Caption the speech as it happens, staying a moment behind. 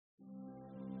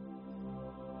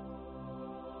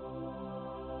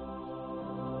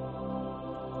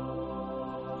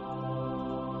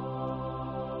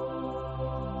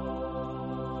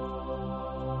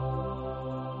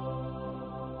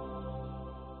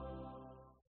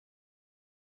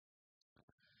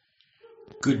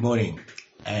Good morning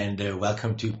and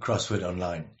welcome to Crossword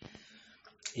Online.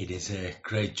 It is a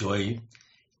great joy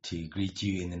to greet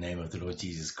you in the name of the Lord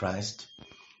Jesus Christ,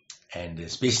 and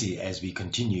especially as we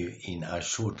continue in our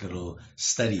short little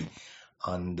study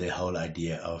on the whole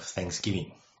idea of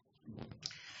Thanksgiving.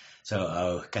 So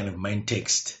our kind of main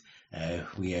text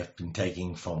we have been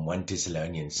taking from 1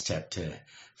 Thessalonians chapter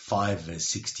 5 verse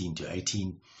 16 to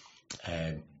 18.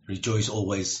 Rejoice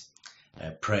always,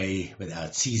 pray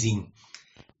without ceasing,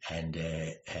 and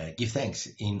give thanks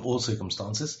in all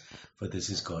circumstances, for this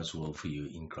is God's will for you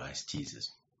in Christ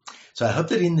Jesus. So I hope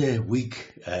that in the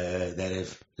week that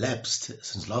have lapsed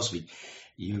since last week,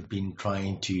 you've been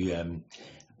trying to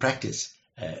practice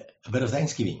a bit of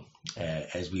Thanksgiving,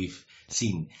 as we've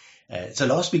seen. So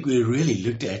last week we really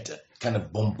looked at, kind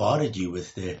of bombarded you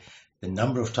with the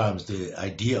number of times the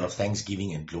idea of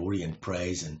thanksgiving and glory and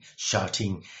praise and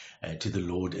shouting to the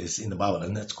Lord is in the Bible,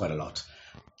 and that's quite a lot.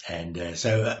 And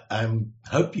so I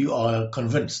hope you are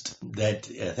convinced that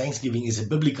Thanksgiving is a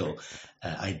biblical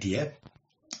idea.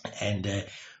 And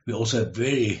we also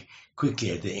very quickly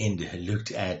at the end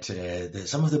looked at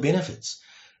some of the benefits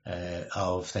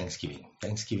of Thanksgiving.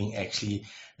 Thanksgiving actually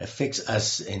affects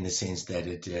us in the sense that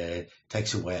it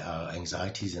takes away our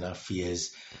anxieties and our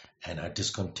fears and our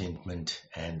discontentment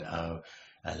and our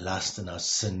lust and our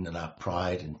sin and our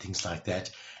pride and things like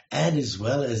that. And as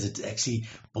well as it actually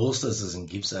bolsters us and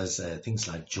gives us things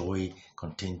like joy,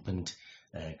 contentment,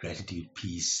 gratitude,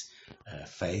 peace,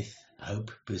 faith,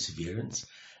 hope, perseverance,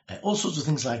 all sorts of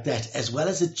things like that, as well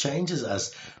as it changes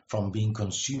us from being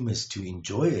consumers to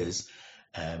enjoyers,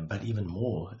 but even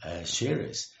more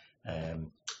sharers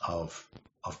of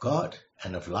God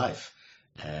and of life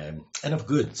and of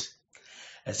goods.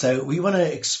 So we want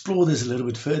to explore this a little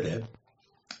bit further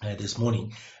this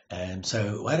morning.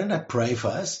 So why don't I pray for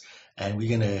us, and we're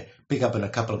going to pick up on a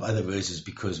couple of other verses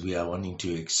because we are wanting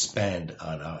to expand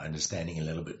on our understanding a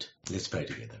little bit. Let's pray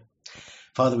together.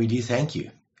 Father, we do thank you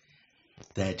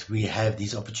that we have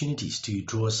these opportunities to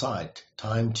draw aside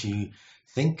time to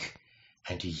think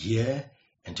and to hear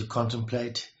and to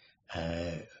contemplate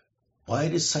why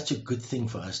it is such a good thing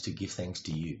for us to give thanks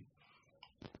to you.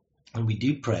 And we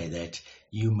do pray that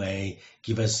you may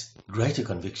give us greater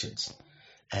convictions,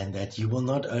 and that you will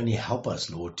not only help us,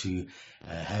 Lord, to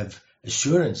have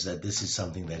assurance that this is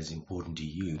something that is important to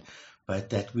you, but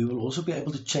that we will also be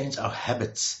able to change our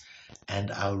habits and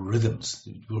our rhythms.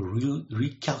 We'll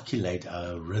recalculate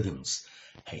our rhythms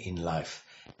in life.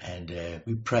 And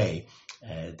we pray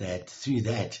that through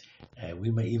that,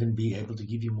 we may even be able to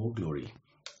give you more glory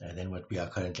than what we are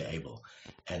currently able,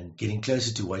 and getting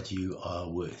closer to what you are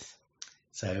worth.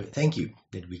 So thank you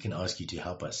that we can ask you to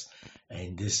help us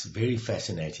in this very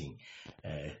fascinating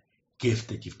gift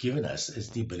that you've given us, is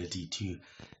the ability to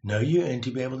know you and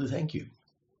to be able to thank you.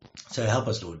 So help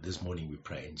us, Lord, this morning we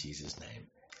pray in Jesus' name.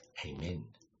 Amen.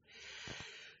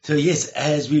 So yes,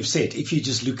 as we've said, if you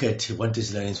just look at 1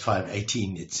 Thessalonians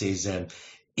 5:18, it says,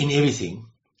 in everything,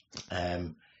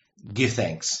 give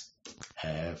thanks,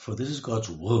 for this is God's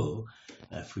will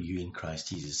for you in Christ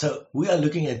Jesus. So we are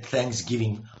looking at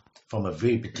thanksgiving from a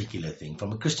very particular thing,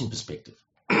 from a Christian perspective.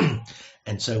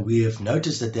 And so we have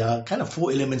noticed that there are kind of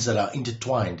four elements that are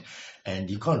intertwined, and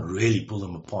you can't really pull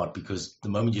them apart, because the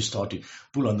moment you start to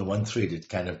pull on the one thread, it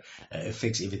kind of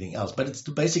affects everything else. But it's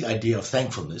the basic idea of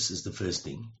thankfulness is the first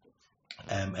thing.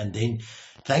 And then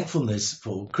thankfulness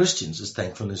for Christians is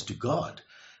thankfulness to God.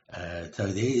 So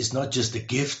there is not just the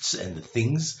gifts and the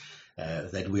things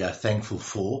that we are thankful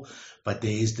for, but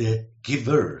there is the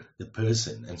giver, the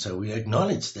person. And so we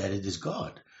acknowledge that it is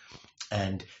God.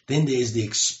 And then there is the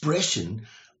expression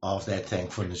of that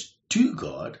thankfulness to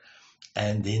God.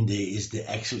 And then there is the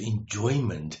actual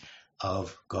enjoyment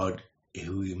of God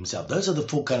who himself. Those are the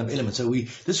four kind of elements. So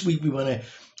this week we want to,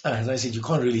 as I said, you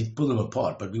can't really pull them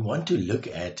apart, but we want to look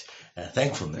at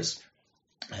thankfulness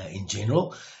in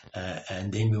general.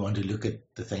 And then we want to look at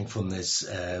the thankfulness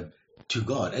to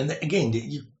God. And again,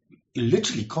 you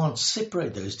literally can't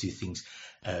separate those two things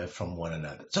from one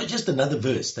another. So just another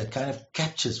verse that kind of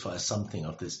captures for us something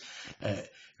of this.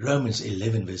 Romans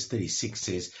 11 verse 36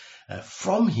 says,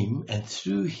 from him and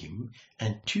through him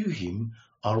and to him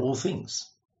are all things.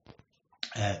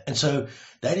 And so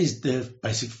that is the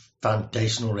basic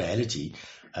foundational reality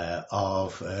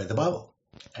of the Bible.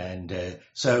 And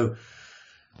so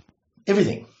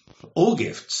everything, all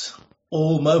gifts,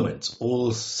 all moments,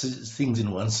 all things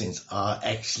in one sense are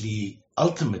actually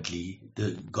ultimately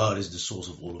God is the source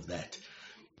of all of that.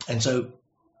 And so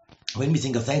when we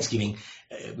think of Thanksgiving,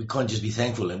 we can't just be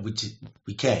thankful, and which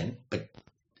we can, but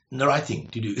the right thing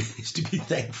to do is to be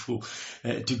thankful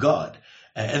to God.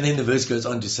 And then the verse goes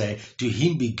on to say, to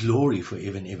him be glory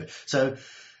forever and ever. So,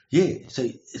 yeah, so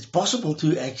it's possible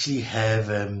to actually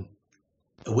have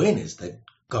awareness that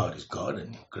God is God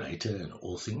and greater in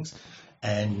all things,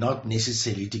 and not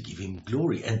necessarily to give him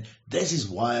glory. And this is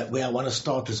where I want to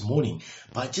start this morning,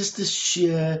 by just this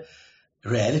sheer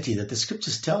reality that the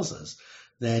scriptures tells us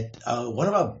that one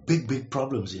of our big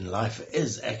problems in life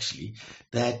is actually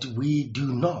that we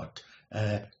do not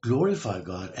glorify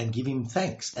God and give him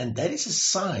thanks. And that is a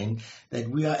sign that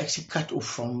we are actually cut off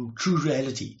from true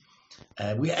reality.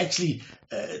 We actually,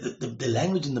 the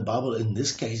language in the Bible in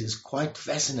this case is quite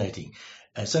fascinating.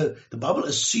 So the Bible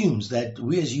assumes that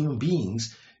we as human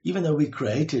beings, even though we're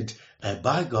created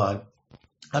by God,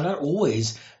 are not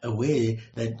always aware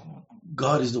that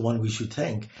God is the one we should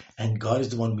thank and God is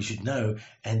the one we should know,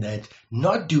 and that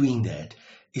not doing that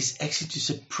is actually to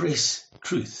suppress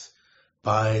truth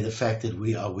by the fact that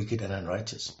we are wicked and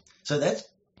unrighteous. So that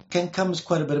can come as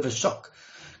quite a bit of a shock,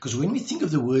 because when we think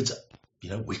of the words,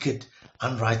 wicked,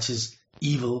 unrighteous,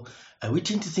 evil, we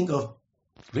tend to think of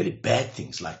really bad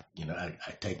things like,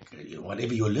 I take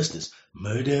whatever your list is: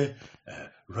 murder,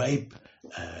 rape,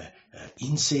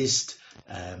 incest,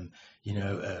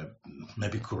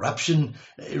 maybe corruption,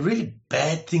 really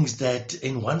bad things that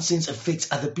in one sense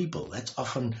affects other people. That's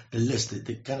often the list.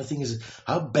 The kind of thing is,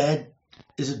 how bad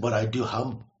is it what I do?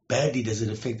 How badly does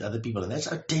it affect other people? And that's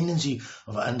our tendency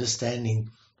of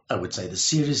understanding, I would say, the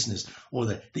seriousness or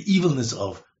the evilness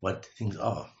of what things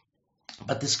are.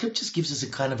 But the scriptures gives us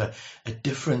a kind of a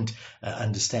different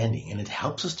understanding, and it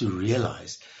helps us to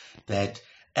realize that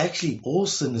actually all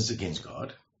sin is against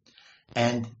God,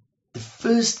 and the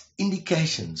first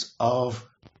indications of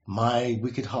my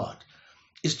wicked heart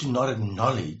is to not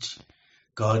acknowledge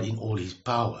God in all his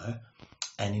power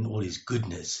and in all his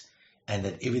goodness, and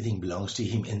that everything belongs to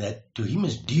him, and that to him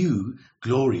is due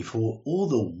glory for all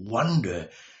the wonder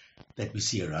that we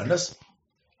see around us,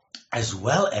 as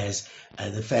well as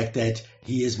the fact that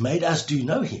he has made us to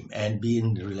know him and be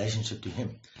in relationship to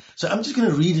him. So I'm just going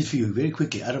to read it for you very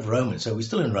quickly out of Romans. So we're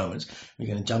still in Romans. We're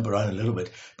going to jump around a little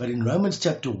bit. But in Romans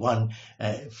chapter 1,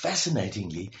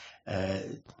 fascinatingly,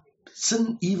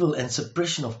 sin, evil, and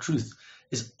suppression of truth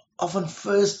is often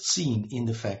first seen in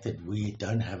the fact that we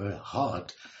don't have a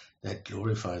heart that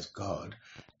glorifies God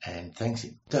and thanks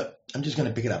him. So I'm just going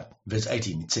to pick it up. Verse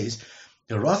 18, it says,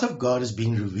 the wrath of God is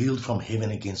being revealed from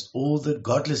heaven against all the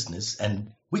godlessness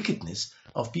and wickedness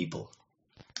of people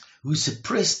who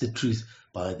suppress the truth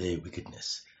by their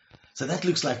wickedness. So that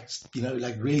looks like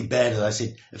really bad, as I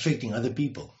said, affecting other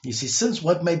people. He says, since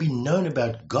what may be known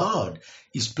about God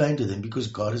is plain to them because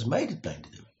God has made it plain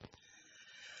to them.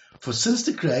 For since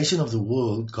the creation of the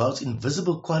world, God's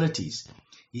invisible qualities,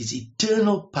 his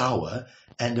eternal power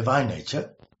and divine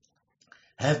nature,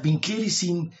 have been clearly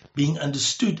seen, being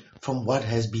understood from what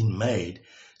has been made,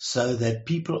 so that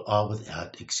people are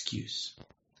without excuse.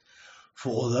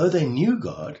 For although they knew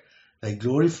God, they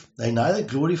neither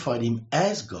glorified him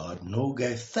as God nor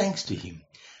gave thanks to him,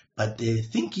 but their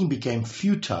thinking became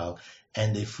futile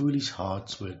and their foolish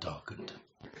hearts were darkened.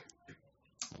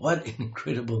 What an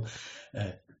incredible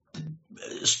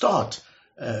start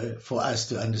for us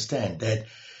to understand that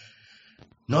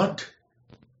not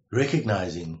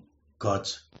recognizing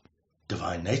God's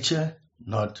divine nature,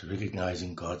 not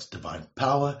recognizing God's divine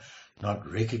power, not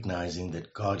recognizing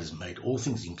that God has made all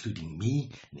things, including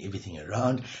me and everything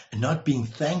around, and not being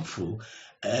thankful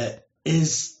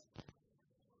is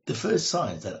the first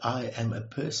sign that I am a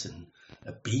person,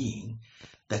 a being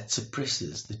that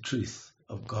suppresses the truth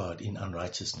of God in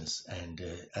unrighteousness, and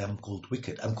I'm called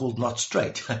wicked. I'm called not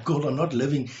straight. I'm called I'm not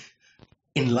living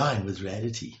in line with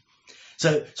reality.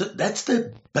 So that's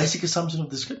the basic assumption of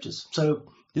the scriptures. So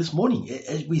this morning,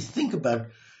 as we think about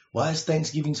why is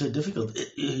Thanksgiving so difficult,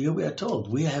 here we are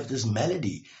told we have this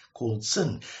malady called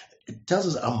sin. It tells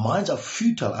us our minds are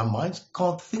futile, our minds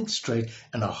can't think straight,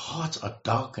 and our hearts are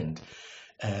darkened.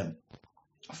 And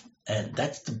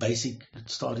that's the basic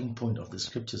starting point of the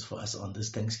scriptures for us on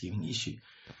this Thanksgiving issue.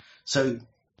 So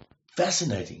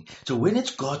fascinating. So when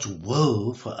it's God's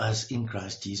will for us in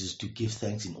Christ Jesus to give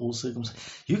thanks in all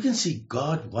circumstances, you can see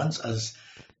God wants us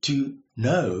to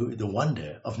know the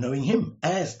wonder of knowing him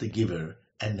as the giver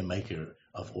and the maker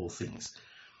of all things.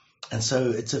 And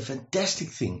so it's a fantastic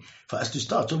thing for us to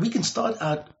start. So we can start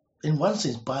out in one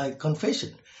sense by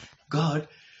confession. God,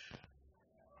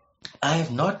 I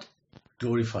have not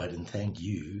glorified and thanked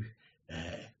you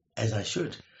as I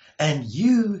should. And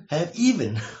you have,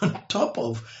 even on top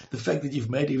of the fact that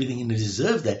you've made everything and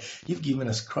deserve that, you've given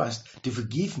us Christ to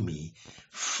forgive me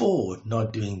for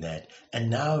not doing that.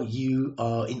 And now you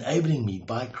are enabling me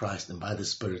by Christ and by the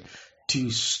Spirit to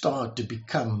start to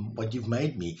become what you've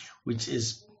made me, which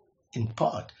is in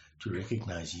part to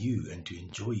recognize you and to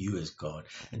enjoy you as God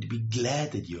and to be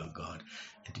glad that you are God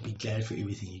and to be glad for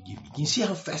everything you give me. Can you see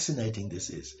how fascinating this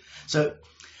is? So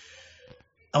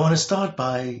I want to start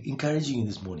by encouraging you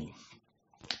this morning.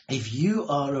 If you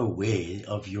are aware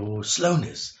of your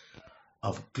slowness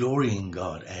of glorying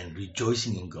God and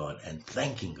rejoicing in God and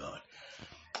thanking God,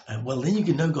 well, then you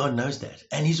can know God knows that.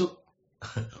 And He's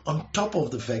on top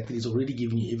of the fact that He's already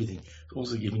given you everything, He's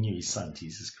also given you His Son,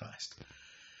 Jesus Christ.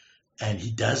 And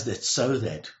He does that so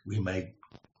that we may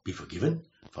be forgiven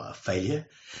for our failure,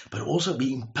 but also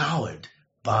be empowered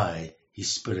by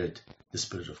His Spirit, the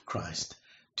Spirit of Christ,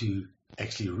 to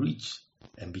actually reach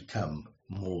and become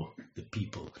more the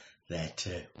people that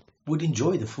would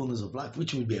enjoy the fullness of life,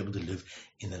 which would be able to live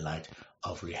in the light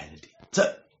of reality.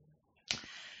 So,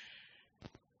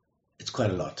 it's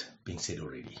quite a lot being said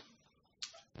already.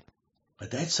 But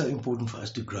that's so important for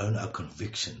us to grow in our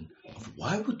conviction of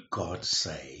why would God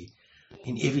say,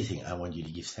 in everything I want you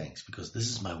to give thanks, because this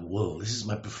is my will, this is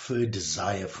my preferred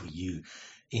desire for you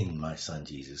in my Son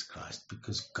Jesus Christ,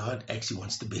 because God actually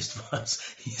wants the best for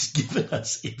us. He's given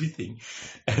us everything,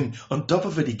 and on top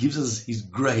of it He gives us His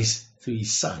grace through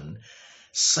His Son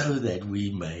so that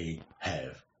we may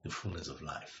have the fullness of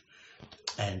life.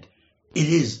 And it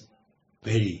is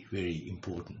very, very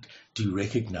important to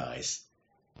recognize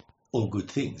all good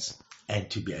things and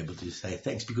to be able to say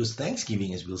thanks, because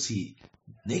thanksgiving, as we'll see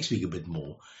next week a bit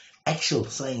more, actual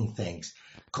saying thanks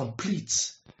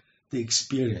completes the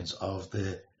experience of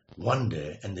the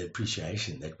wonder and the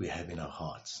appreciation that we have in our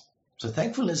hearts. So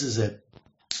thankfulness is a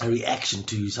reaction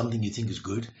to something you think is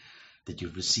good that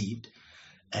you've received,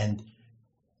 and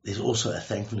there's also a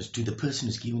thankfulness to the person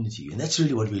who's given it to you, and that's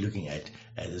really what we're looking at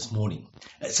this morning.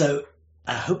 So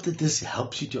I hope that this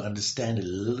helps you to understand a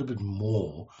little bit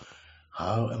more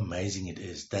how amazing it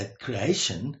is that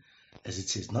creation, as it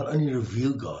says, not only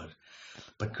reveal God,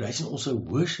 but creation also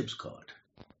worships God.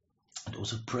 It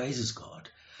also praises God.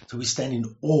 So we stand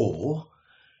in awe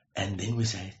and then we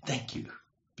say, thank you,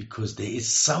 because there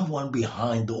is someone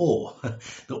behind the awe.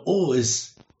 The awe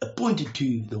is appointed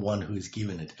to the one who has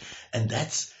given it. And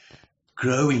that's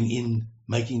growing in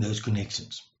making those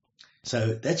connections.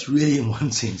 So that's really, in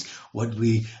one sense, what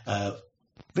we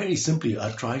very simply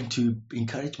are trying to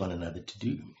encourage one another to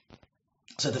do.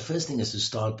 So the first thing is to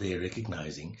start there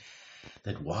recognizing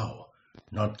that, wow,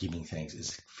 not giving thanks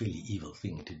is a fairly evil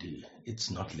thing to do.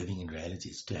 It's not living in reality.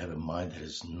 It's to have a mind that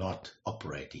is not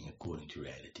operating according to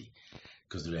reality,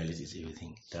 because the reality is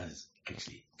everything does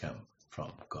actually come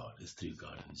from God. It's through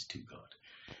God and it's to God.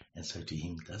 And so to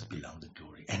Him does belong the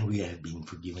glory. And we have been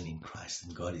forgiven in Christ.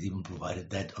 And God has even provided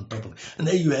that on top of it. And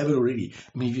there you have it already.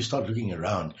 I mean, if you start looking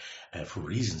around for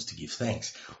reasons to give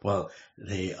thanks, well,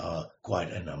 there are quite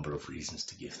a number of reasons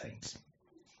to give thanks.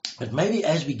 But maybe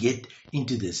as we get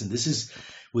into this, and this is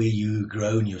where you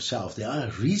grow in yourself, there are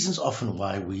reasons often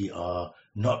why we are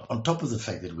not, on top of the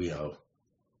fact that we are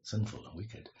sinful and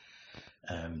wicked,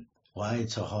 why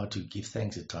it's so hard to give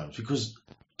thanks at times. Because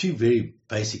two very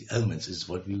basic elements is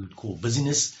what we would call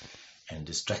busyness and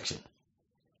distraction.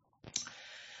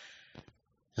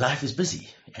 Life is busy,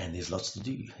 and there's lots to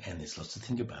do, and there's lots to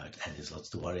think about, and there's lots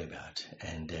to worry about,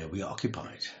 and we are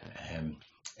occupied.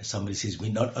 As somebody says, we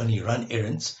not only run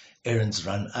errands, errands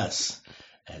run us.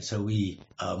 So we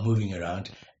are moving around,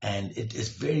 and it is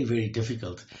very, very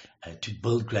difficult to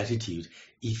build gratitude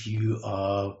if you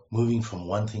are moving from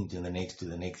one thing to the next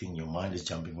thing. Your mind is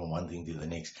jumping from one thing to the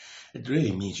next. It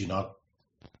really means you're not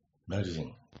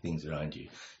noticing things around you.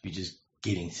 You're just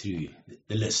getting through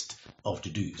the list of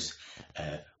to-dos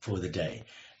for the day.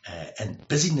 And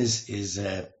busyness is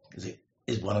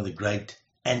one of the great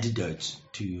antidotes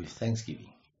to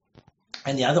Thanksgiving.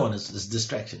 And the other one is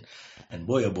distraction. And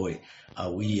boy, oh boy,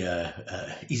 are we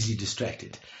easily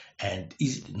distracted. And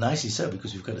nicely so,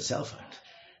 because we've got a cell phone.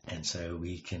 And so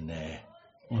we can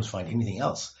almost find anything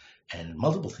else and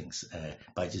multiple things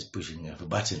by just pushing of a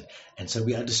button. And so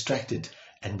we are distracted,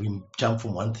 and we jump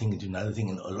from one thing into another thing.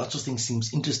 And lots of things seem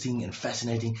interesting and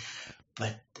fascinating,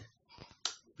 but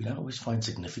we don't always find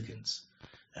significance.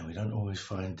 And we don't always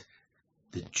find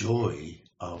the joy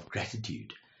of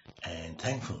gratitude and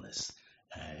thankfulness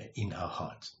in our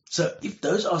hearts. So if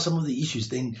those are some of the issues,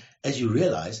 then as you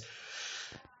realize,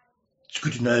 it's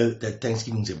good to know that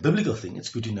Thanksgiving is a biblical thing. It's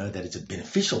good to know that it's a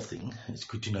beneficial thing. It's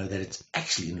good to know that it's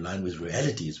actually in line with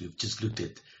reality, as we've just looked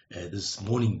at this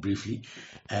morning briefly.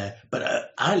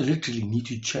 But I literally need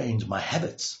to change my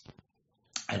habits,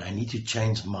 and I need to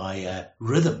change my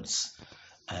rhythms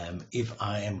if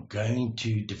I am going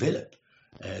to develop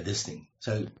this thing.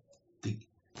 So the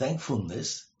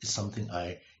thankfulness is something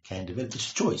I can develop.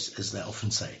 It's a choice, as they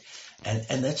often say.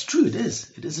 And that's true. It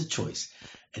is. It is a choice.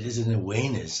 It is an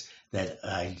awareness that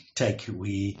I take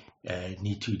we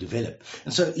need to develop.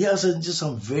 And so, yeah, so just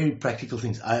some very practical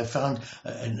things. I have found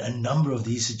a number of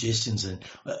these suggestions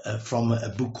from a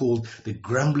book called The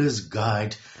Grumbler's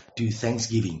Guide to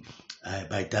Thanksgiving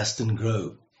by Dustin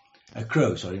Crow.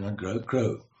 Crow.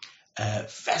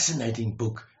 Fascinating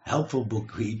book, helpful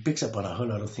book. He picks up on a whole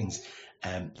lot of things.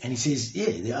 And he says,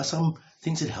 there are some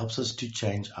things that helps us to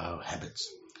change our habits.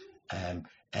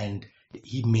 And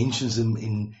he mentions them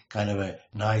in kind of a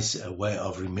nice way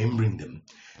of remembering them.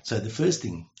 So the first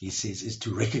thing he says is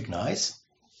to recognize,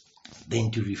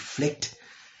 then to reflect,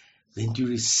 then to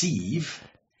receive,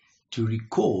 to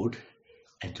record,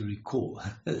 and to recall.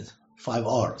 5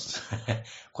 R's,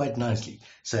 quite nicely.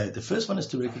 So the first one is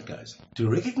to recognize. To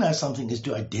recognize something is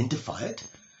to identify it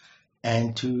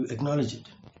and to acknowledge it.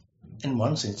 In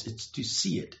one sense, it's to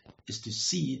see it. It's to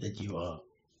see that you are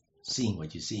seeing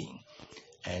what you're seeing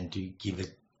and to give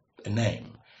it a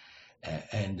name.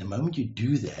 And the moment you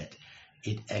do that,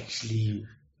 it actually,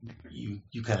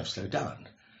 you kind of slow down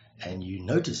and you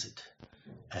notice it.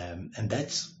 And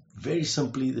that's very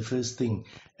simply the first thing,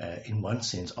 in one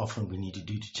sense, often we need to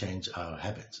do to change our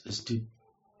habits, is to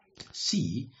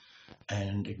see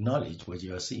and acknowledge what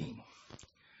you are seeing.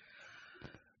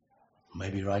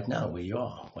 Maybe right now where you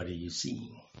are, what are you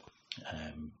seeing?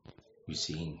 You're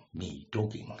seeing me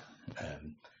talking,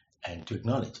 and to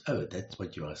acknowledge, that's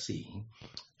what you are seeing,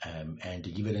 and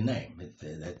to give it a name.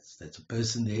 That's a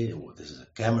person there, or this is a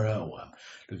camera, or I'm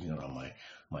looking around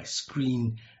my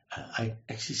screen. I'm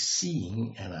actually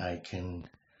seeing, and I can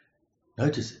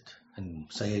notice it and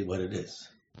say what it is.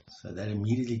 So that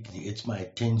immediately gets my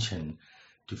attention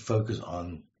to focus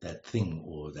on that thing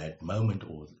or that moment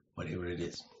or whatever it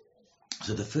is.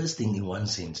 So the first thing, in one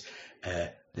sense,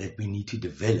 that we need to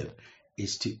develop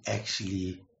is to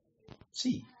actually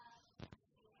see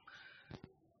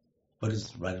what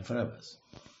is right in front of us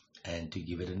and to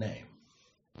give it a name.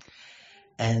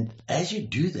 And as you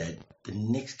do that, the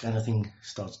next kind of thing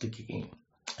starts to kick in,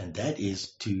 and that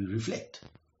is to reflect.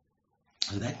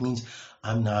 So that means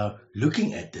I'm now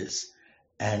looking at this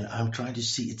and I'm trying to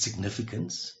see its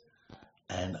significance,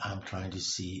 and I'm trying to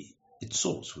see its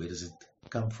source. Where does it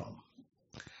come from?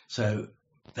 So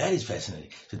that is fascinating.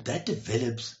 So that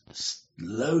develops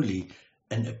slowly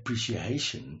an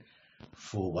appreciation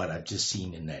for what I've just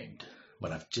seen and named,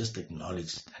 what I've just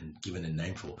acknowledged and given a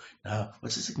name for. Now,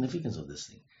 what's the significance of this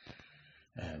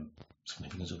thing?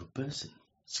 Significance of a person,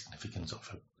 significance of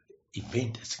an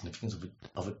event, significance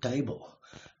of a table.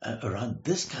 Around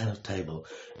this kind of table,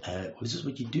 this is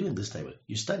what you do in this table.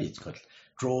 You study. It's got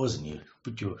drawers, and you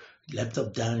put your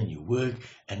laptop down and you work,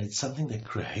 and it's something that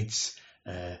creates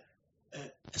a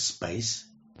space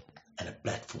and a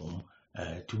platform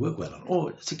to work well on.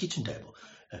 Or it's a kitchen table.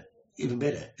 Even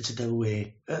better, it's a table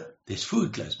where there's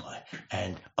food close by,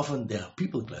 and often there are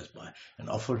people close by, and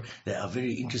often there are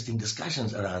very interesting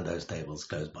discussions around those tables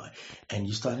close by, and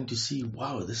you're starting to see,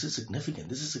 wow, this is significant.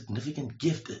 This is a significant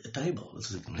gift. A table, this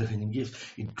is a significant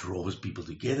gift. It draws people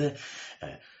together.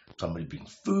 Somebody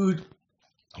brings food.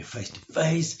 You're face to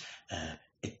face.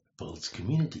 It builds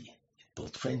community. It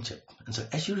builds friendship. And so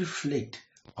as you reflect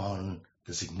on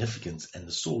the significance and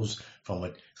the source from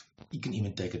it, you can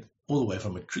even take it all the way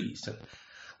from a tree. So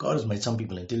God has made some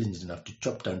people intelligent enough to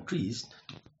chop down trees,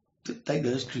 to take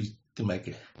those trees to make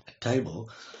a table,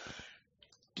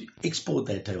 to export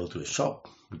that table to a shop,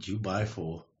 which you buy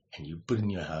for, and you put in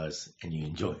your house, and you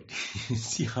enjoy it. You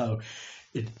see how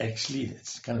it actually,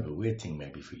 it's kind of a weird thing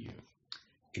maybe for you.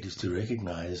 It is to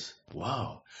recognize,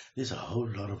 wow, there's a whole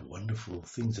lot of wonderful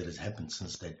things that has happened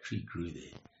since that tree grew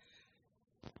there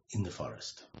in the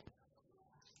forest.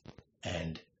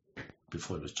 And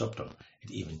before it was chopped on,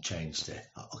 it even changed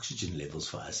our oxygen levels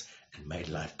for us and made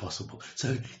life possible.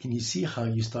 So can you see how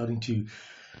you're starting to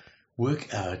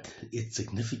work out its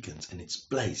significance and its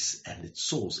place and its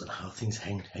source and how things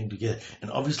hang together?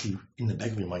 And obviously, in the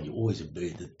back of your mind, you're always aware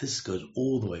that this goes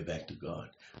all the way back to God.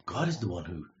 God is the one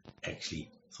who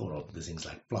actually thought of the things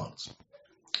like plants.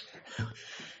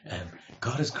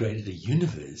 God has created a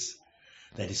universe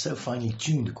that is so finely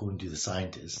tuned, according to the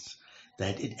scientists,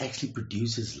 that it actually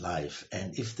produces life.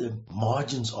 And if the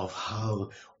margins of how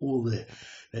all the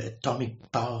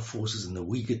atomic power forces and the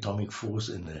weak atomic force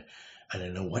and the, I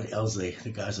don't know what else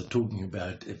the guys are talking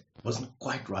about, it wasn't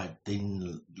quite right,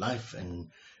 then life and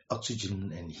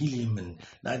oxygen and helium and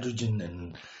nitrogen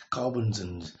and carbons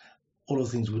and all of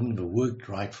things wouldn't have worked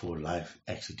right for life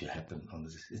actually to happen on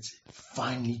this. It's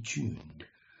finely tuned.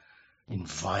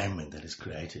 environment that is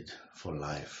created for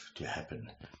life to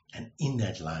happen. And in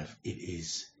that life, it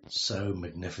is so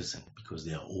magnificent because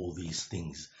there are all these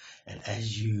things. And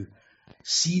as you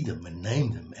see them and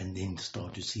name them and then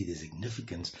start to see their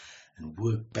significance and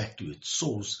work back to its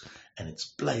source and its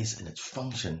place and its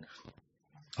function,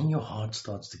 and your heart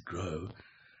starts to grow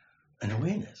an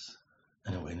awareness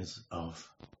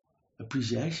of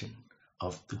appreciation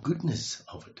of the goodness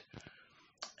of it.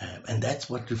 And that's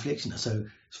what reflection is. So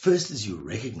first is you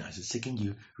recognize it, second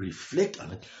you reflect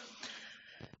on it,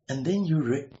 and then you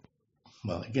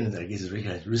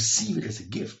receive it as a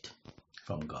gift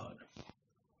from God.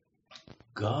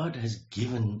 God has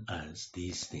given us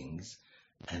these things,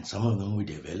 and some of them we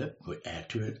develop, we add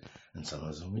to it, and some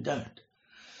of them we don't.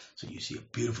 So you see a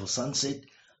beautiful sunset,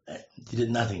 you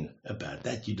did nothing about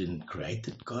that, you didn't create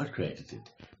it, God created it.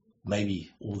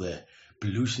 Maybe all the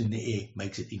pollution in the air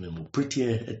makes it even more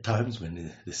prettier at times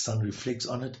when the sun reflects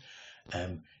on it.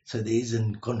 So there's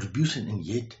a contribution, and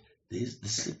yet this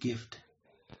is a gift.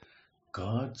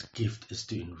 God's gift is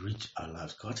to enrich our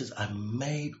lives. God says, I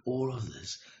made all of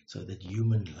this so that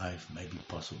human life may be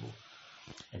possible.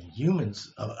 And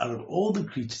humans, out of all the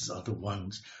creatures, are the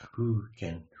ones who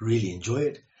can really enjoy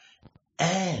it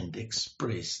and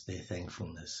express their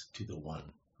thankfulness to the one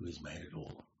who has made it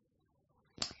all.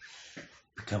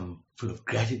 Become full of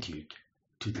gratitude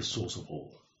to the source of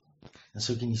all. And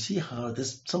so can you see how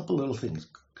this simple little thing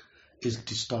is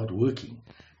to start working?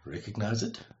 Recognize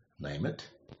it, name it,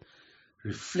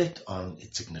 reflect on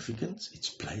its significance, its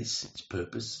place, its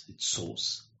purpose, its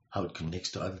source, how it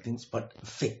connects to other things, what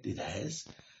effect it has,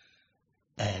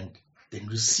 and then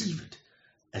receive it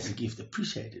as a gift,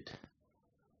 appreciate it,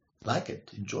 like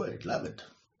it, enjoy it, love it.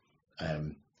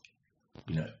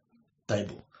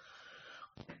 Table,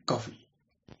 coffee,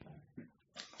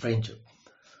 friendship,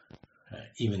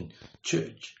 even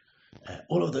church.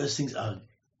 All of those things are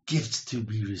gifts to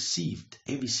be received.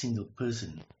 Every single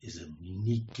person is a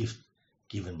unique gift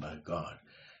given by God.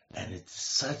 And it's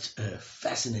such a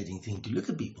fascinating thing to look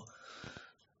at people.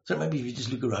 So maybe if you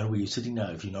just look around where you're sitting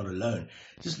now, if you're not alone,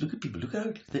 just look at people. Look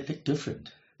how they look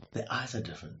different. Their eyes are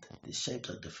different. Their shapes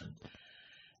are different.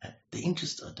 Their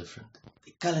interests are different.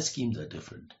 Their color schemes are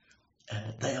different.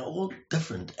 They are all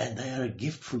different, and they are a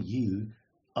gift for you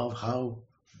of how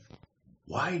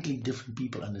widely different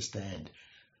people understand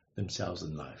themselves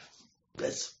in life.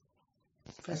 That's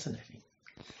fascinating.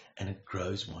 And it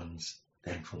grows one's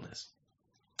thankfulness.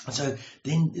 And so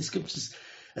then the scriptures,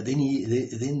 then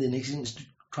the next thing is to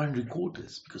try and record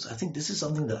this, because I think this is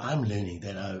something that I'm learning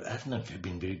that I haven't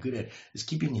been very good at, is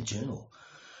keeping a journal.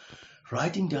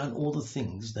 Writing down all the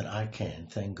things that I can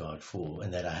thank God for,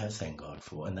 and that I have thanked God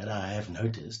for, and that I have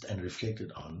noticed and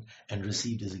reflected on and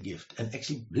received as a gift, and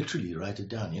actually literally write it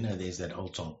down. You know, there's that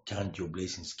old song, count your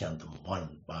blessings, count them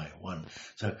one by one.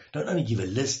 So don't only give a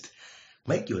list,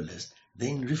 make your list,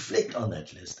 then reflect on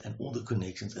that list and all the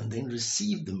connections, and then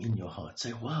receive them in your heart.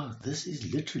 Say, wow, this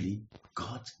is literally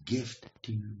God's gift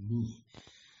to me.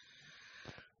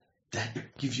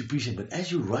 That gives you appreciation. But as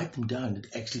you write them down, it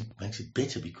actually makes it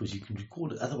better because you can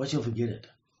record it. Otherwise, you'll forget it.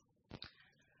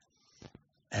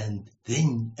 And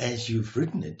then, as you've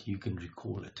written it, you can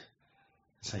recall it.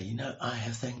 Say, I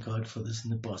have thanked God for this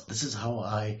in the past. This is how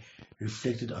I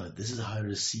reflected on it. This is how I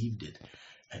received it.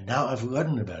 And now I've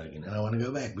forgotten about it again, and I want to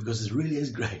go back because it really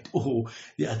is great. Or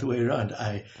the other way around,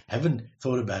 I haven't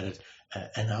thought about it,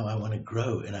 and now I want to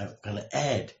grow, and I'm going to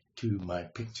add to my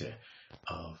picture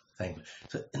of thankfulness.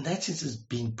 So in that sense, it's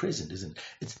being present, isn't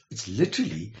it? It's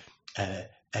literally,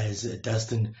 as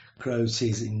Dustin Crowe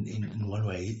says in one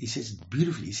way, he says it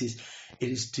beautifully. He says it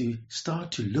is to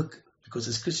start to look, because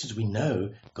as Christians we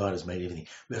know God has made everything.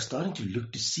 We are starting to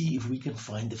look to see if we can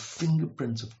find the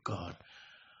fingerprints of God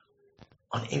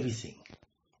on everything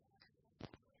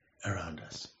around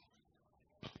us.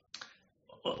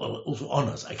 Well, also on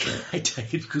us. I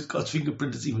take it because God's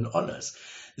fingerprint is even on us.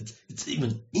 It's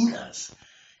even in us.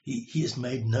 He has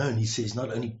made known, he says, not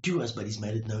only to us, but he's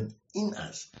made it known in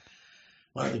us.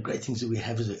 One of the great things that we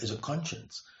have is a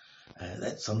conscience.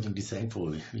 That's something to thank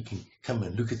for. We can come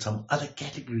and look at some other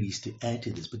categories to add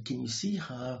to this. But can you see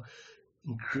how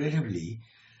incredibly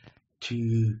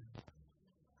to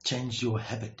change your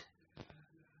habit?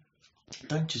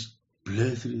 Don't just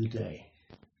blur through the day.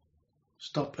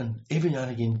 Stop and every now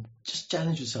and again just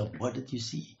challenge yourself. What did you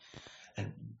see?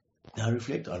 And now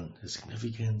reflect on the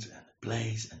significance and the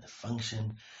place and the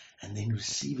function, and then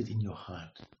receive it in your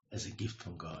heart as a gift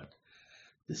from God.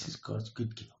 This is God's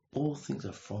good gift. All things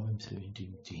are from him, through him,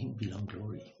 to him belong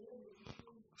glory.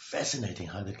 Fascinating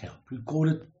how that can record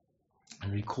it,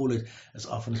 and recall it as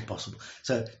often as possible.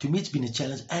 So to me, it's been a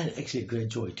challenge and actually a great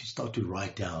joy to start to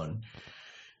write down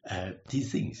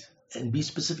these things and be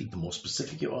specific. The more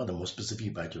specific you are, the more specific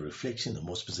about your reflection, the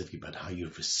more specific about how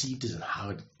you've received it and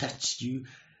how it touched you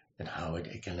and how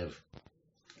it kind of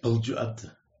builds you up,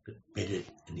 the better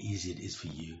and easier it is for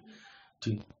you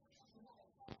to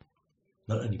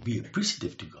not only be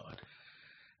appreciative to God,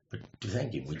 but to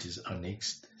thank Him, which is our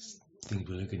next thing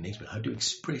we'll look at next, but how to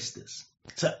express this.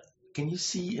 So can you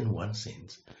see, in one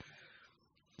sense,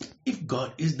 if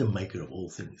God is the maker of all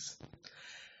things,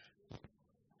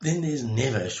 then there's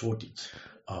never a shortage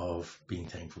of being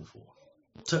thankful for.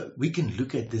 So we can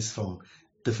look at this from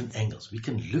different angles. We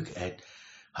can look at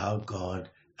how God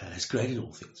has created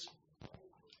all things,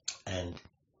 and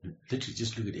literally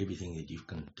just look at everything that you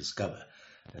can discover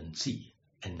and see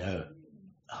and know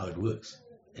how it works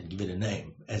and give it a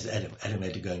name. As Adam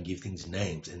had to go and give things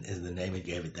names, and as the name he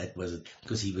gave it, that was it,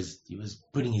 because he was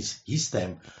putting his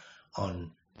stamp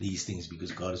on these things,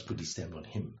 because God has put his stamp on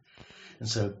him. And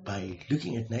so by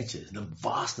looking at nature, the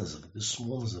vastness of it, the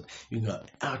smallness of it, you can go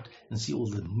out and see all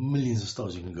the millions of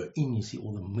stars. You can go in, you see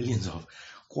all the millions of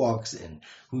quarks and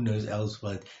who knows else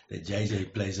what that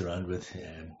JJ plays around with.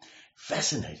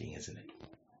 Fascinating, isn't it?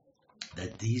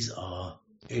 That these are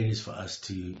areas for us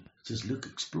to just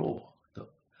explore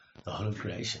the whole of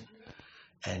creation.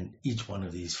 And each one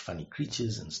of these funny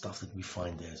creatures and stuff that we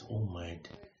find there is all made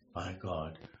by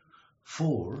God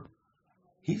for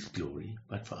His glory,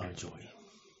 but for our joy.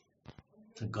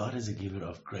 So God is a giver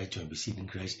of great joy. We see it in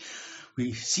creation.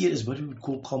 We see it as what we would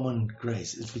call common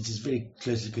grace, which is very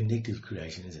closely connected to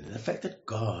creation, isn't it? The fact that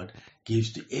God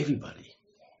gives to everybody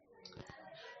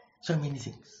so many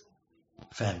things.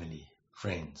 Family,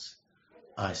 friends,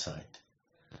 eyesight.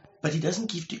 But He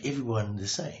doesn't give to everyone the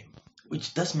same,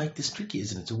 which does make this tricky,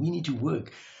 isn't it? So we need to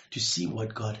work to see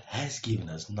what God has given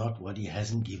us, not what He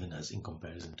hasn't given us in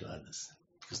comparison to others.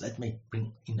 Because that may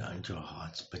bring into our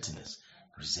hearts bitterness,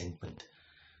 resentment,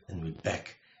 and we're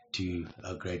back to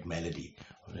our great melody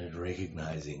of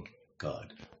recognizing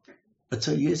God. But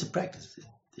so here's a practice.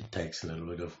 It takes a little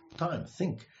bit of time to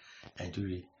think and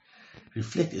to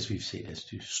reflect, as we've said, as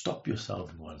to stop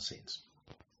yourself in one sense.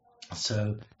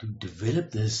 So to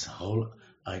develop this whole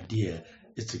idea,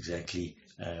 it's exactly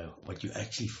what you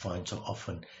actually find so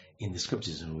often in the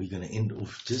scriptures. And we're going to end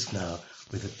off just now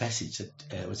with a passage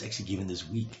that was actually given this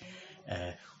week,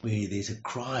 where there's a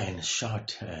cry and a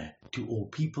shout to all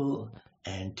people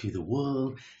and to the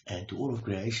world and to all of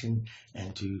creation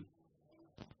and to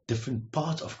different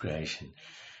parts of creation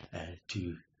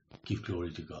to give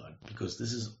glory to God, because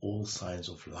this is all signs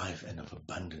of life and of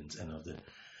abundance and of the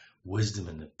wisdom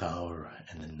and the power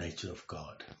and the nature of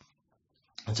God.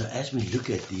 And so as we look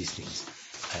at these things,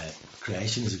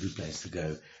 creation is a good place to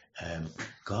go.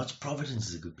 God's providence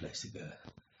is a good place to go.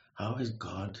 How has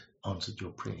God answered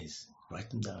your prayers? Write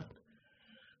them down.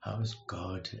 How has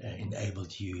God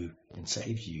enabled you and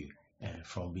saved you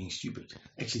from being stupid?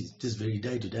 Actually, this very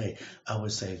day today, I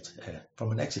was saved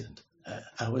from an accident.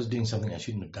 I was doing something I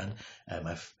shouldn't have done.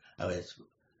 I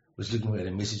was looking at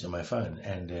a message on my phone,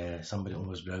 and somebody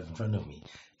almost drove in front of me.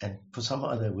 And for some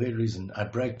other weird reason, I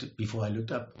braked before I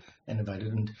looked up. And if I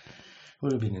didn't, it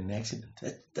would have been an accident.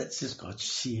 That's just God's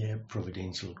sheer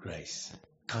providential grace,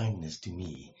 kindness to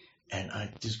me. And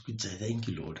I just could say, thank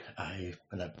you, Lord.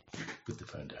 And I put the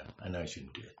phone down. I know I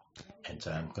shouldn't do it. And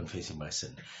so I'm confessing my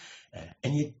sin.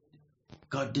 And yet,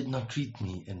 God did not treat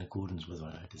me in accordance with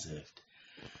what I deserved.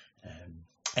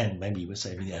 And maybe He was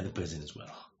saving the other person as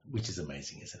well, which is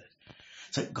amazing, isn't it?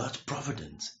 So God's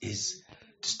providence is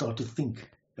to start to think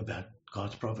about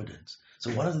God's providence.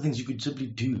 So one of the things you could simply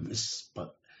do is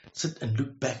sit and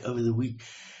look back over the week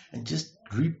and just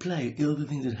replay all the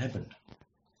things that happened,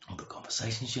 all the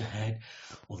conversations you had,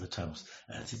 all the times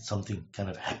something kind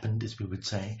of happened, as we would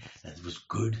say, and it was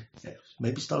good.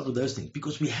 Maybe start with those things,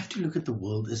 because we have to look at the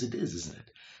world as it is, isn't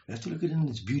it? We have to look at it in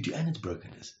its beauty and its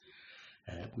brokenness.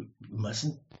 We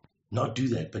mustn't not do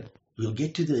that, but we'll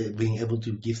get to being able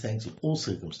to give thanks in all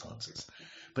circumstances.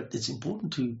 But it's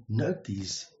important to note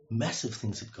these massive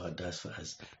things that God does for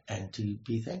us and to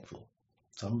be thankful.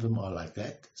 Some of them are like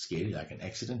that, scary, like an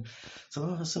accident. Some of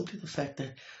them are simply the fact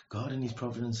that God in His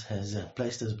providence has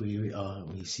placed us where we are.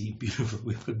 We see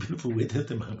we've got beautiful weather at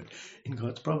the moment. In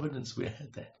God's providence, we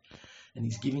had that. And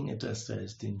He's giving it to us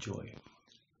to enjoy.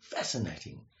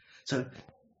 Fascinating. So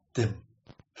the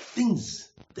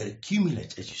things that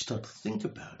accumulate as you start to think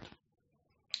about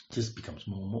just becomes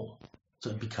more and more. So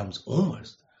it becomes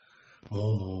almost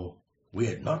more and more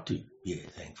weird not to be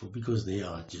thankful, because there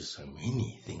are just so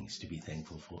many things to be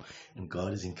thankful for, and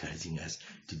God is encouraging us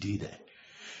to do that.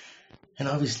 And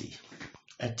obviously,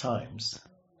 at times,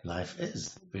 life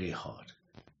is very hard.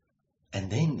 And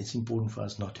then it's important for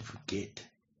us not to forget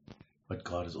what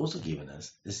God has also given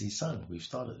us is His Son. We've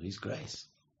started His grace.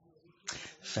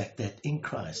 The fact that in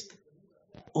Christ,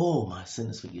 all my sin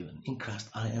is forgiven. In Christ,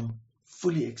 I am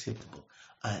fully acceptable.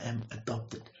 I am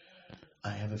adopted.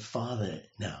 I have a Father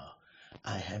now.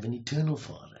 I have an eternal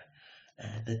Father.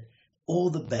 That all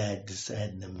the bad, the sad,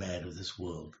 and the mad of this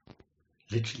world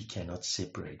literally cannot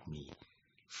separate me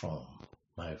from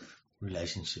my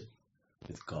relationship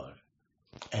with God.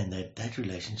 And that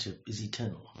relationship is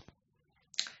eternal.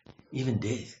 Even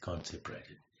death can't separate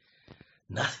it.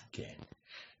 Nothing can.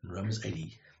 And Romans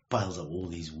 80 piles up all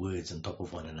these words on top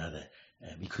of one another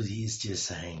because he is just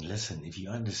saying, listen, if you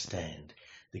understand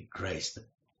the grace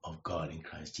of God in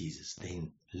Christ Jesus,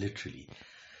 then literally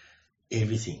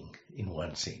everything in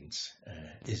one sense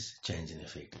is changed and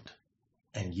affected.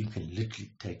 And you can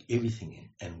literally take everything in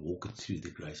and walk it through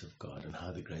the grace of God and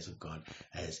how the grace of God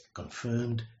has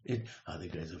confirmed it, how the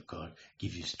grace of God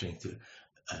gives you strength to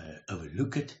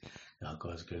overlook it, how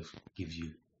God's grace gives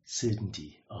you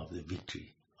certainty of the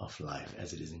victory of life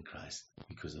as it is in Christ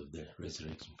because of the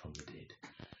resurrection from the dead.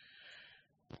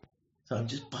 So I'm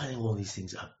just piling all these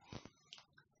things up.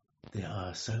 There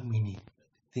are so many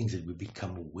things that we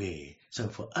become aware. So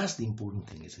for us, the important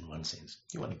thing is, in one sense,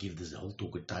 you want to give this whole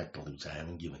talk a title, which I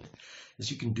haven't given it,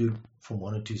 is you can do it from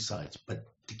one or two sides, but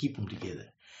to keep them together,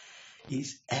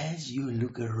 is as you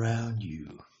look around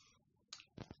you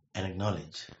and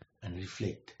acknowledge and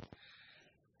reflect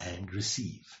and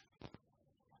receive,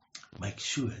 make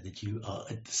sure that you are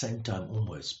at the same time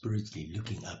almost spiritually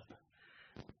looking up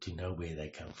to know where they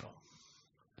come from.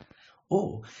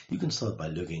 Or you can start by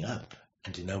looking up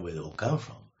and to know where they all come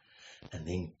from. And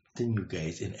then turn your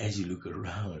gaze, and as you look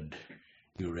around,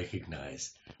 you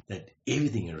recognize that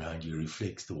everything around you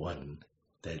reflects the one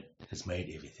that has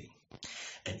made everything.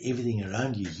 And everything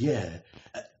around you here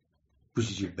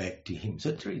pushes you back to Him. So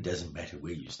it really doesn't matter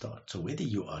where you start. So whether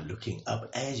you are looking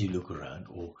up as you look around,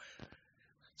 or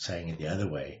saying it the other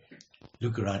way,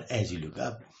 look around as you look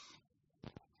up,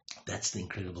 that's the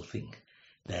incredible thing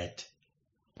that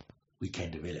we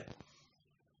can develop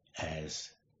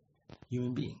as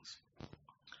human beings.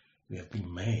 We have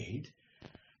been made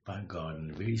by God in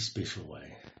a very special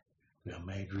way. We are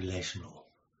made relational,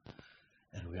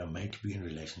 and we are made to be in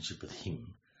relationship with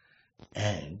Him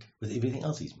and with everything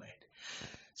else He's made.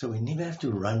 So we never have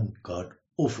to run God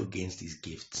off against His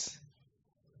gifts,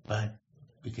 but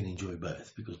we can enjoy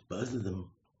both, because both of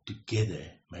them together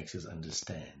makes us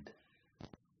understand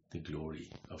the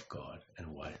glory of God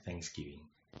and why thanksgiving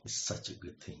is such a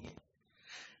good thing.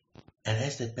 And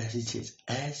as that passage says,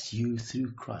 as you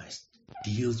through Christ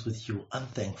deals with your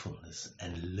unthankfulness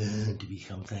and learn to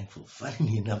become thankful,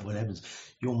 funnily enough, what happens?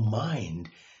 Your mind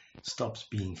stops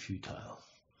being futile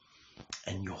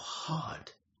and your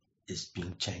heart is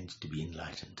being changed to be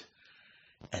enlightened,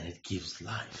 and it gives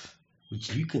life,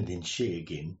 which you can then share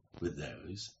again with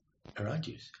those around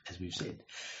you. As we've said,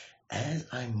 as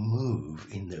I move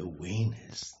in the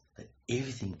awareness that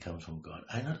everything comes from God,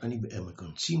 I not only am a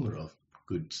consumer of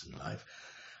goods in life,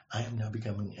 I am now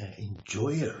becoming an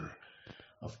enjoyer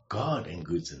of God and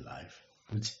goods in life,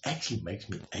 which actually makes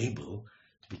me able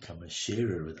to become a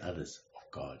sharer with others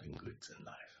of God and goods in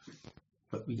life.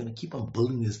 But we're going to keep on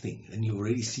building this thing, and you've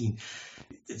already seen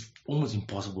it's almost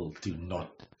impossible to not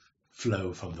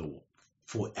flow from the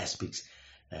four aspects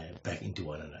back into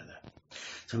one another.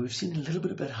 So we've seen a little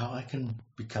bit about how I can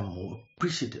become more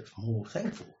appreciative, more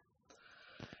thankful,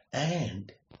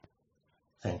 and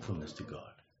thankfulness to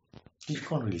God. You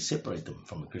can't really separate them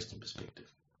from a Christian perspective.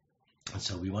 And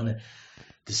so we want to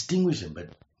distinguish them,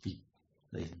 but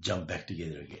they jump back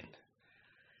together again.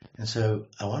 And so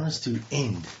I want us to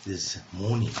end this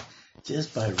morning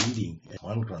just by reading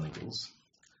 1 Chronicles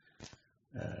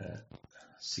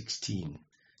 16,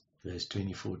 verse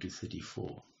 24 to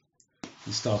 34.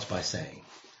 He starts by saying,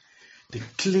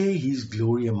 "Declare His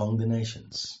glory among the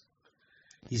nations,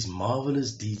 His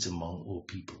marvelous deeds among all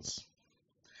peoples.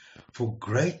 For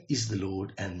great is the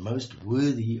Lord and most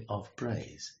worthy of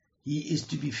praise. He is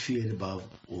to be feared above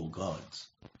all gods.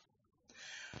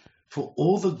 For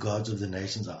all the gods of the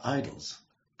nations are idols,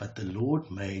 but the Lord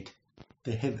made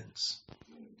the heavens.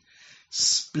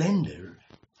 Splendor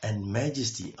and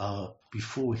majesty are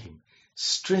before Him.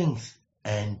 Strength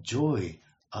and joy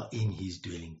are in His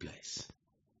dwelling place.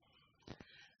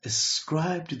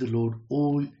 Ascribe to the Lord,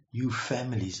 all you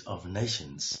families of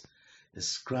nations.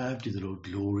 Ascribe to the Lord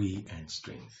glory and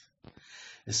strength.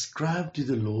 Ascribe to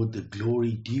the Lord the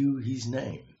glory due His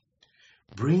name.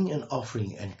 Bring an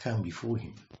offering and come before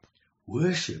Him.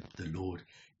 Worship the Lord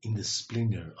in the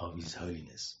splendor of His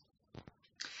holiness.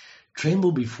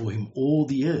 Tremble before him, all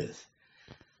the earth.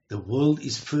 The world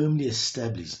is firmly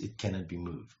established, it cannot be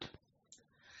moved.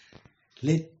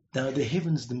 Let now the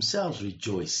heavens themselves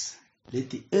rejoice.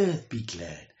 Let the earth be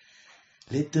glad.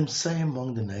 Let them say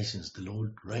among the nations, the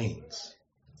Lord reigns.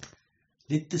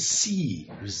 Let the sea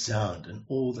resound and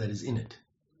all that is in it.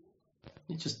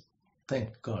 You just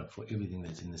thank God for everything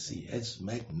that's in the sea. It's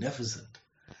magnificent.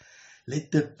 Let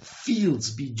the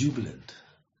fields be jubilant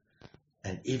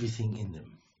and everything in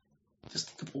them.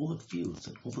 Just think of all the fields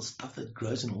and all the stuff that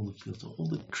grows in all the fields and all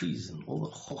the trees and all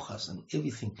the hojas and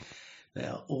everything. They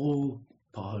are all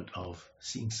part of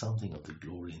seeing something of the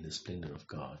glory and the splendor of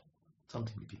God.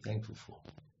 Something to be thankful for.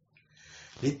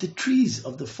 Let the trees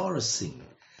of the forest sing.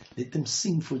 Let them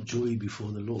sing for joy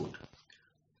before the Lord.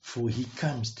 For he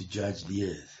comes to judge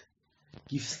the earth.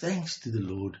 Give thanks to the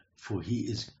Lord, for he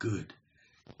is good.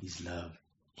 His love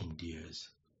endures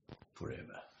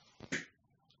forever.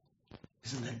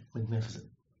 Isn't that magnificent?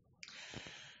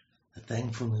 The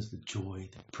thankfulness, the joy,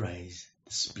 the praise,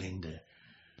 the splendor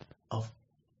of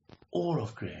all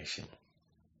of creation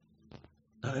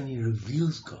not only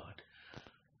reveals God,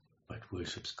 but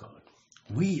worships God.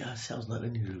 We ourselves not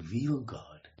only reveal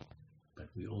God, but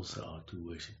we also are to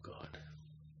worship God.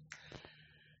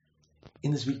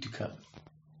 In this week to come,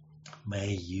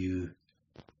 may you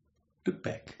look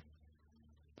back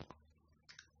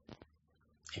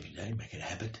every day, make it a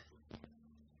habit,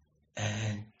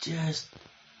 and just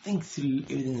think through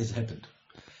everything that's happened.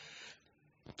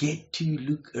 Get to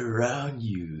look around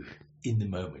you in the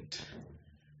moment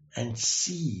and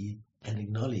see and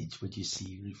acknowledge what you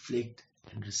see, reflect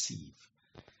and receive.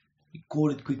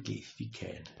 Record it quickly if you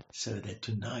can, so that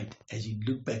tonight, as you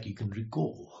look back, you can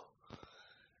recall,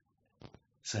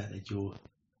 so that your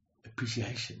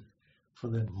appreciation for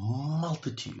the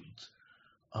multitudes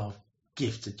of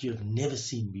gifts that you have never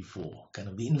seen before, kind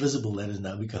of the invisible that has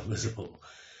now become visible,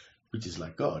 which is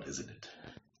like God, isn't it?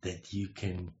 That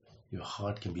your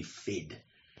heart can be fed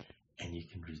and you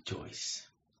can rejoice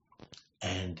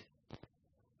and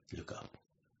look up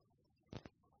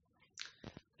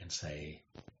and say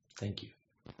thank you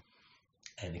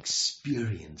and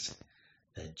experience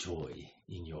that joy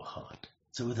in your heart.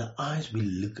 So with our eyes we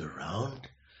look around,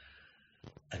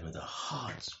 and with our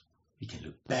hearts we can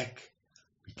look back,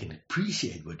 we can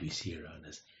appreciate what we see around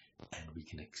us, and we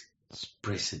can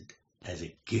express it as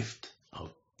a gift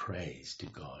of praise to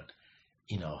God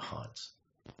in our hearts.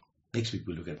 Next week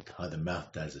we'll look at how the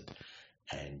mouth does it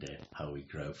and how we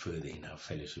grow further in our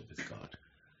fellowship with God.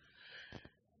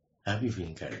 I hope you've been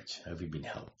encouraged. I hope you've been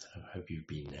helped. I hope you've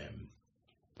been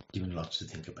given lots to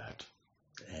think about.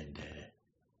 And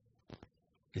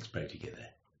let's pray together.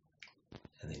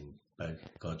 And then by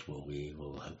God's will, we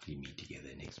will hopefully meet together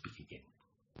next week again.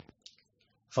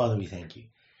 Father, we thank you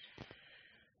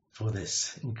for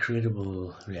this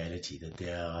incredible reality that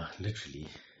there are literally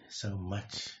so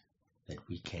much that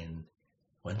we can,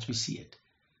 once we see it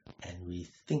and we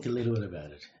think a little bit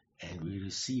about it and we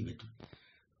receive it,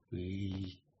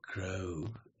 we grow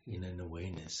in an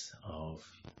awareness of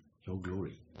your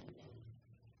glory,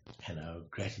 and our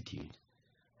gratitude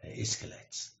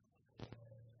escalates.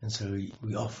 And so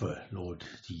we offer, Lord,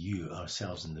 to you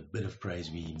ourselves in the bit of praise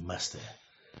we muster,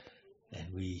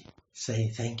 and we say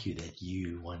thank you that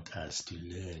you want us to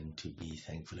learn to be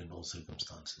thankful in all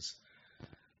circumstances.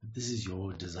 This is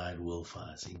your desired will for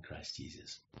us in Christ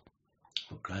Jesus.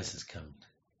 For Christ has come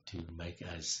to make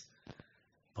us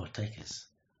partakers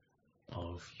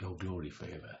of your glory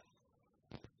forever,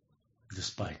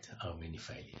 despite our many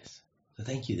failures. So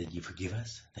thank you that you forgive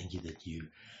us. Thank you that you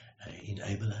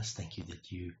enable us. Thank you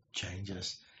that you change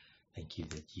us. Thank you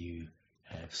that you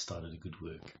have started a good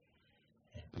work.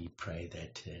 And we pray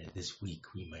that this week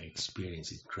we may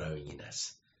experience it growing in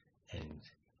us and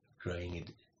growing it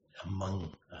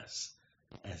among us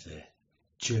as a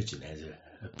church and as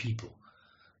a people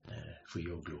for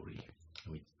your glory.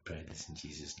 And we pray this in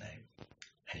Jesus' name.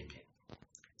 Amen.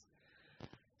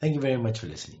 Thank you very much for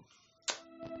listening.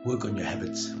 Work on your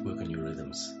habits, work on your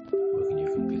rhythms, work on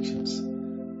your convictions.